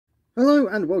Hello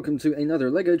and welcome to another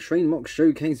LEGO Train MOC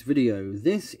Showcase video.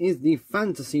 This is the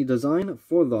fantasy design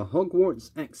for the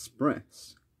Hogwarts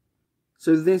Express.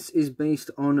 So this is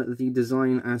based on the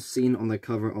design as seen on the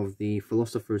cover of the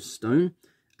Philosopher's Stone.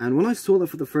 And when I saw that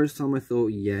for the first time I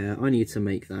thought, yeah, I need to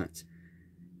make that.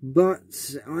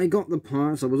 But I got the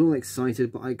parts, I was all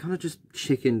excited, but I kind of just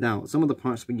chickened out. Some of the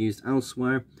parts were used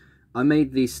elsewhere. I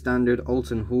made the standard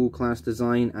Alton Hall class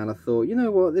design and I thought, you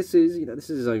know what, this is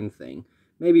his own thing.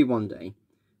 Maybe one day.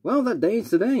 Well, that day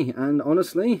is today, and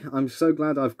honestly, I'm so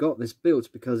glad I've got this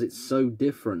built because it's so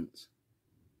different.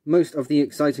 Most of the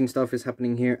exciting stuff is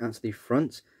happening here at the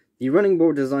front. The running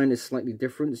board design is slightly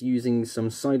different, using some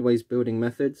sideways building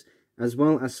methods, as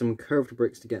well as some curved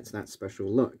bricks to get to that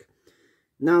special look.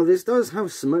 Now, this does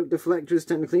have smoke deflectors,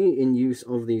 technically, in use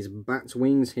of these bat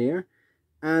wings here.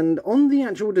 And on the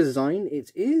actual design,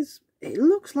 it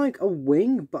looks like a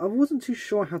wing, but I wasn't too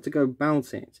sure how to go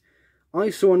about it. I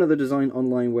saw another design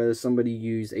online where somebody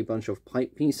used a bunch of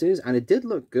pipe pieces, and it did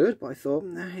look good, but I thought,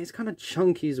 nah, it's kind of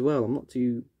chunky as well. I'm not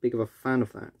too big of a fan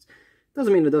of that.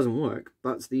 Doesn't mean it doesn't work,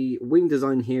 but the wing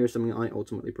design here is something I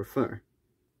ultimately prefer.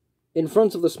 In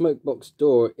front of the smoke box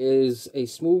door is a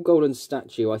small golden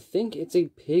statue. I think it's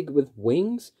a pig with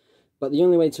wings, but the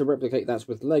only way to replicate that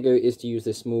with LEGO is to use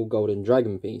this small golden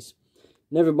dragon piece.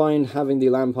 Never mind having the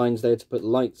lampines there to put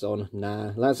lights on.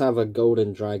 Nah, let's have a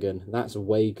golden dragon. That's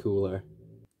way cooler.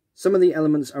 Some of the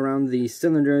elements around the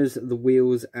cylinders, the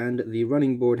wheels, and the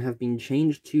running board have been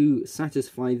changed to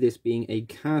satisfy this being a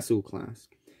castle class.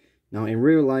 Now, in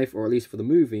real life, or at least for the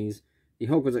movies, the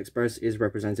Hogwarts Express is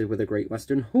represented with a Great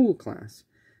Western Hall class.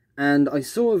 And I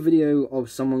saw a video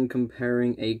of someone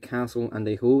comparing a castle and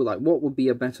a hall, like what would be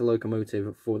a better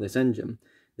locomotive for this engine.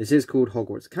 This is called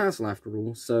Hogwarts Castle after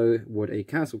all, so would a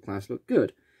castle class look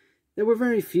good? There were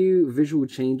very few visual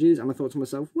changes, and I thought to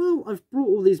myself, well, I've brought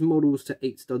all these models to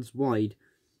 8 studs wide.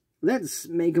 Let's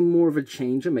make a more of a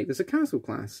change and make this a castle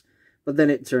class. But then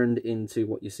it turned into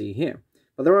what you see here.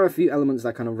 But there are a few elements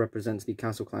that kind of represent the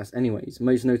castle class anyways,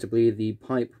 most notably the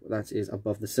pipe that is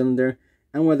above the cylinder,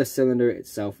 and where the cylinder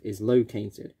itself is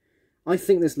located. I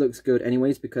think this looks good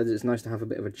anyways because it's nice to have a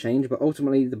bit of a change, but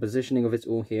ultimately the positioning of it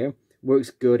all here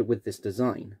works good with this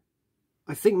design.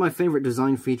 I think my favourite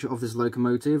design feature of this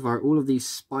locomotive are all of these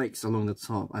spikes along the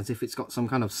top, as if it's got some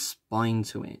kind of spine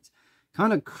to it.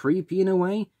 Kind of creepy in a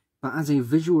way, but as a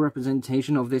visual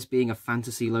representation of this being a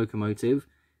fantasy locomotive,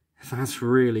 that's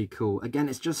really cool. Again,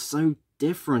 it's just so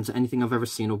different to anything I've ever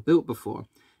seen or built before.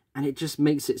 And it just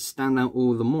makes it stand out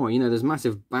all the more. You know, there's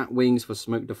massive bat wings for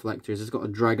smoke deflectors. It's got a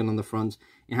dragon on the front.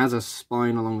 It has a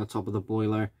spine along the top of the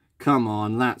boiler. Come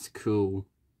on, that's cool.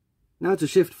 Now to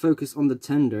shift focus on the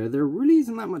tender, there really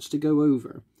isn't that much to go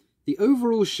over. The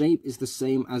overall shape is the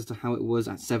same as to how it was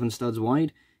at 7 studs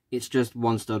wide. It's just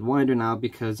 1 stud wider now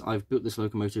because I've built this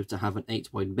locomotive to have an 8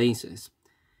 wide basis.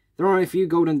 There are a few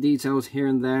golden details here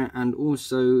and there, and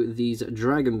also these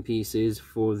dragon pieces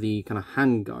for the kind of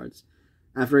hand guards.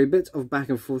 After a bit of back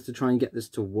and forth to try and get this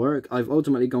to work, I've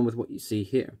ultimately gone with what you see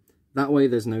here. That way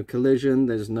there's no collision,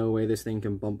 there's no way this thing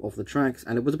can bump off the tracks,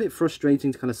 and it was a bit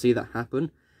frustrating to kind of see that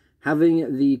happen.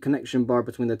 Having the connection bar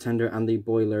between the tender and the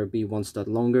boiler be 1 stud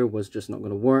longer was just not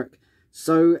going to work,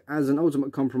 so as an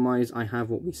ultimate compromise I have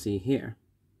what we see here.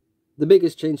 The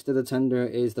biggest change to the tender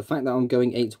is the fact that I'm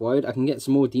going 8 wide. I can get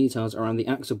some more details around the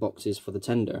axle boxes for the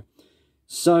tender.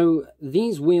 So,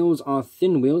 these wheels are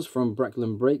thin wheels from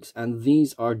Brecklin Brakes, and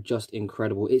these are just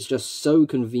incredible. It's just so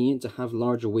convenient to have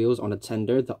larger wheels on a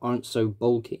tender that aren't so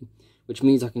bulky, which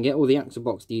means I can get all the axle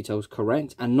box details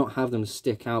correct and not have them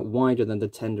stick out wider than the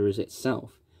tender is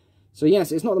itself. So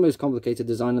yes, it's not the most complicated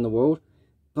design in the world,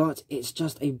 but it's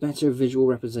just a better visual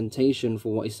representation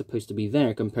for what is supposed to be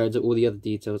there compared to all the other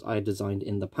details I had designed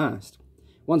in the past.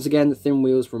 Once again, thin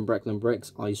wheels from Brecklin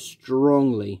Brakes, I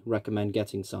strongly recommend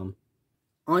getting some.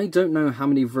 I don't know how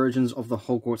many versions of the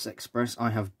Hogwarts Express I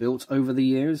have built over the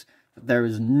years, but there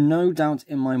is no doubt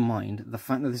in my mind the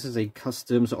fact that this is a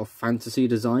custom sort of fantasy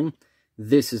design.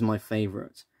 This is my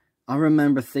favourite. I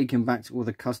remember thinking back to all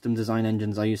the custom design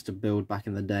engines I used to build back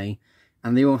in the day,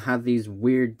 and they all had these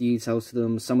weird details to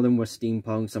them. Some of them were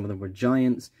steampunk, some of them were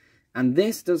giants, and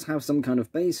this does have some kind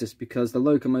of basis because the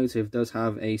locomotive does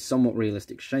have a somewhat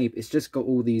realistic shape. It's just got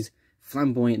all these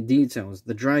flamboyant details,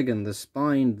 the dragon, the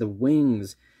spine, the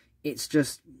wings. It's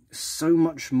just so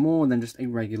much more than just a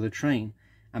regular train,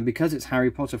 and because it's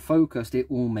Harry Potter focused, it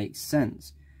all makes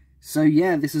sense. So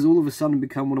yeah, this has all of a sudden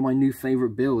become one of my new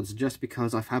favourite builds, just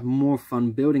because I've had more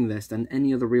fun building this than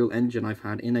any other real engine I've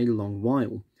had in a long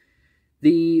while.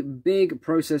 The big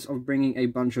process of bringing a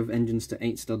bunch of engines to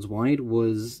 8 studs wide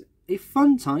was a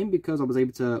fun time because I was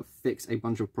able to fix a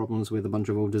bunch of problems with a bunch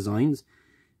of old designs.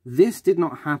 This did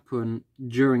not happen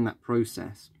during that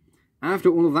process. After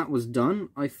all of that was done,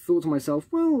 I thought to myself,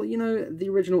 well, you know, the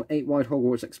original 8-wide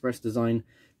Hogwarts Express design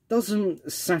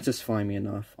doesn't satisfy me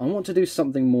enough. I want to do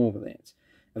something more with it.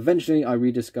 Eventually, I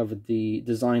rediscovered the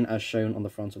design as shown on the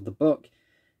front of the book,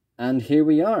 and here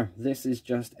we are. This is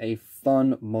just a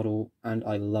fun model, and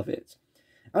I love it.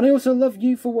 And I also love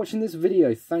you for watching this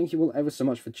video. Thank you all ever so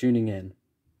much for tuning in.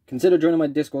 Consider joining my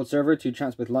Discord server to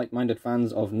chat with like-minded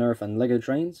fans of Nerf and LEGO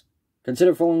trains.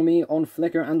 Consider following me on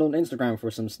Flickr and on Instagram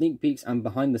for some sneak peeks and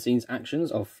behind-the-scenes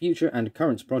actions of future and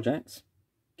current projects.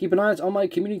 Keep an eye out on my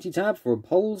community tab for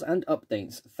polls and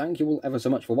updates. Thank you all ever so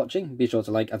much for watching. Be sure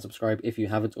to like and subscribe if you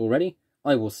haven't already.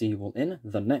 I will see you all in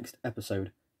the next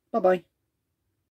episode. Bye-bye.